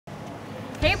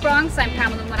Hey Bronx, I'm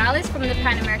Pamela from the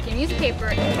Pan American newspaper.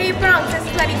 Hey Bronx, this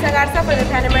is Larissa Garza for the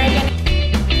Pan American.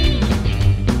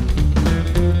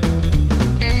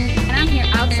 And I'm here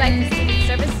outside the Student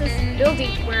Services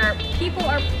building where people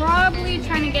are probably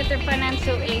trying to get their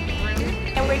financial aid through.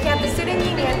 And we're at the Student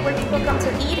Union where people come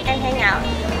to eat and hang out.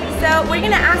 So we're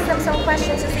going to ask them some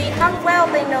questions to see how well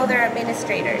they know their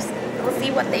administrators. We'll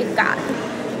see what they've got.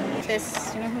 Do you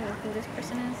know who this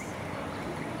person is?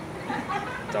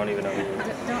 Don't even know who he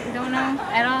is. Don't know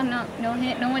at all?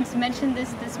 No one's mentioned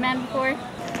this man before?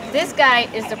 This guy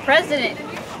is the president.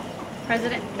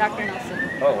 President Dr. Nelson.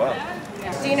 Oh, wow.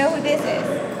 Yeah. Do you know who this is?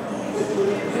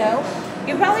 No?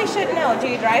 You probably should know. Do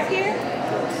you drive here?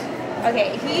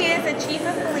 Okay, he is the chief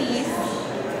of police.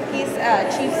 He's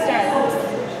Chief Stearns.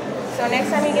 So next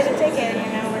time you get a ticket,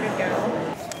 you know where to go.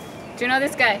 Do you know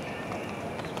this guy?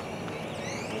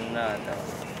 No.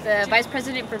 The Vice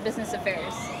President for Business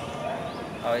Affairs.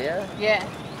 Oh, yeah? Yeah.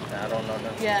 I don't know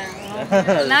nothing. Yeah.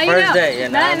 Well, now you know. First day, yeah,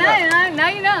 now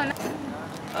you know.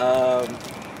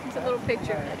 It's a little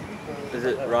picture. Is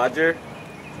it Roger?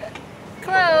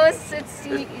 Close.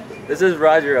 This is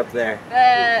Roger up there.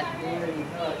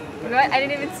 What? I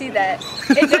didn't even see that.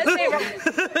 It does say Roger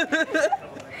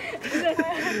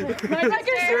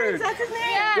Stearns. That's his name.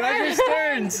 Yeah, Roger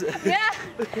Stearns. Yeah,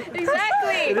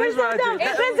 exactly. It is Roger.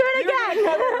 Let's do it again. You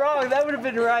got it wrong. That would have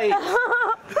been right.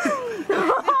 It's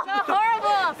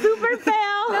horrible. Super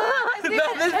fail. No,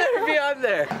 this better be on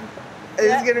there.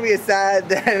 It's gonna be sad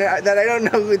that I don't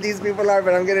know who these people are,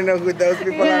 but I'm gonna know who those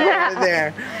people are over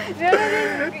there. No,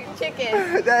 this is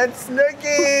chicken. That's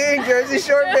Snooki, Jersey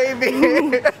Shore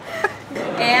baby.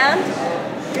 And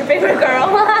your favorite girl.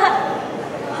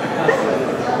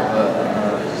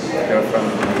 Girl from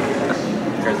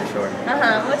Jersey Shore.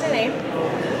 What's her name?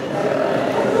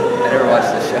 I never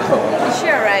watched the show.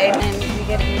 Sure, right. And you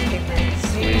get a newspaper.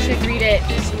 You should read it,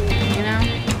 you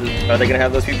know? Are they gonna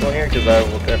have those people in here? Because I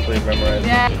will definitely memorize.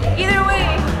 Yeah. Either way,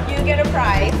 you get a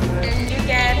prize. You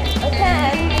get a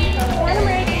pen.